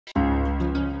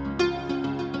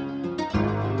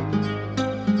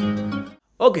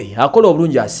Okay, akola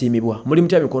obulungi asiimibwa. Muri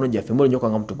mutya mikono gyaffe muli nyoka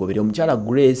nga mutugobere omukyala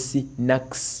Grace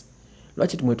Nax.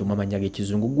 Lwaki tumwetu mamanya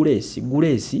gekizungu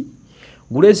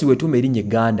Grace wetume erinye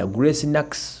Ganda Grace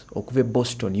Nax okuva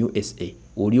Boston USA.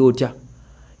 Oli otya?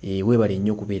 Webale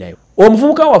nnyo kubeerayo.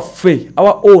 Omuvubuka waffe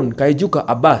our own Kayijuka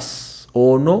Abbas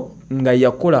ono nga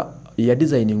yakola ya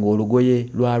designing olugoye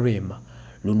lwa Rema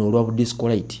luno olwa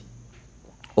discolite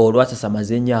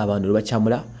olwasasamaze nnyo abantu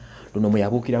lwachamula luno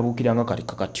muyabukira nga kali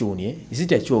kakatuni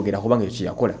isite kyogera kubanga ekyo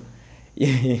yakola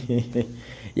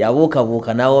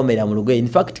yabuka naomera mu lugoye. In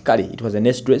fact kale it was a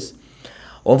nice dress.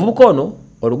 Omuvubuka ono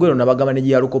olugoye nabagamba ne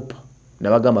yalukopa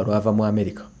nabagamba lwava mu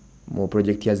America mu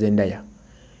project ya Zendaya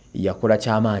yakola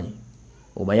kyamaanyi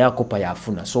omaya kopa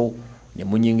yafuna so ne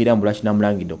munyingira mbulachi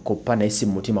namulangide kopa na isi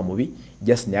mutima mubi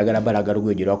just ne yagala balaga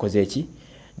lugoye gye lwakoze eki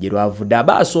gye lwavuda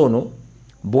Abaso ono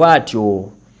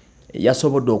bwatyo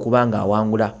yasobodde okubanga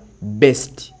awangula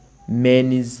best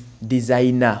men's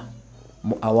designer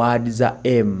mu awards za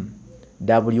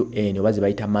MWN oba ze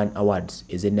bayita Man Awards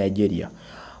eze Nigeria.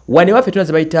 Wani waffe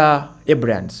tunaze bayita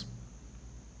Brands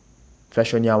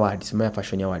Fashion Awards, Maya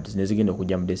Fashion Awards nezigenda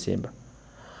okujja mu December.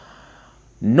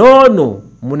 No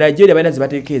mu Nigeria bayina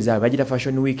zibateekeza bagita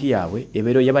Fashion Week yaabwe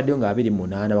ebero yabadde nga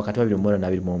 28 wakati wa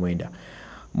 2029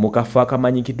 mukafa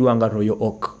kamanyikiddwa nga Royal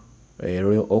Oak.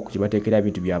 Royal Oak kibateekera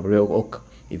ebintu bya Royal Oak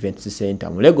Events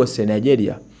Center mu Lagos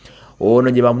Nigeria.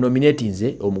 Ono gye bamunominate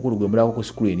nze omukulu gwe mulako ku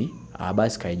screen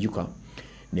Abbas Kayijuka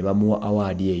ne bamuwa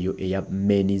award eyo eya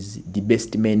the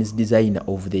best men's designer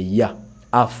of the year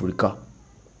Africa.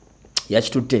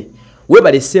 Yakitutte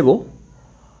webale sebo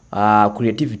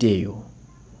creativity eyo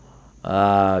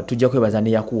tujja kwebaza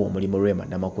ne yakuwa omulimu Rema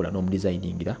namakula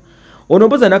n'omudesigningira. Ono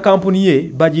mpoza na kampuni ye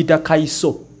bagita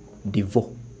Kaiso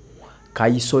Divo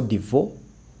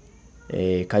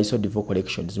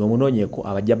collections mumunonyeko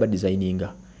abajaba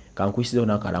designinga kankuisizo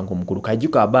nakalango mukulu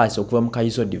Kayijuka Abbas okuva mu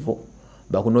Kaiso Divo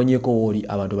bakunonyeko oli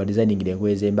abantu ba designingire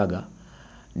kweze embaga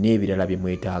n'ebirala bye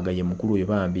mwetaaga ye mukulu oyo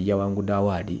bambi yawangudde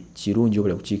award kirungi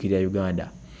obule kukiikirira Uganda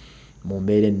mu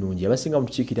mbeera ennungi abasinga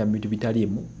mukiikirira mu bintu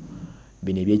bitaliimu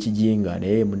bino ebyekijinga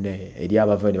naye munne eri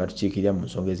abava ne batukiikirira mu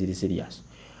nsonga eziri serious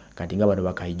kati nga bano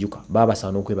bakayijuka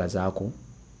babasaana okwebazaako.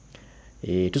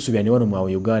 Tusubira ne wano mu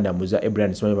Uganda muza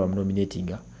Brands bano ba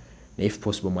nominatinga na if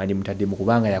possible mwandi mutadde mu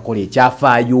kubanga yakola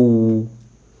ekyafaayo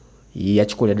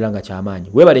yakikola ddala nga kyamaanyi.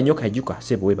 Webale nnyo Kayijuka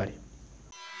sebo webale.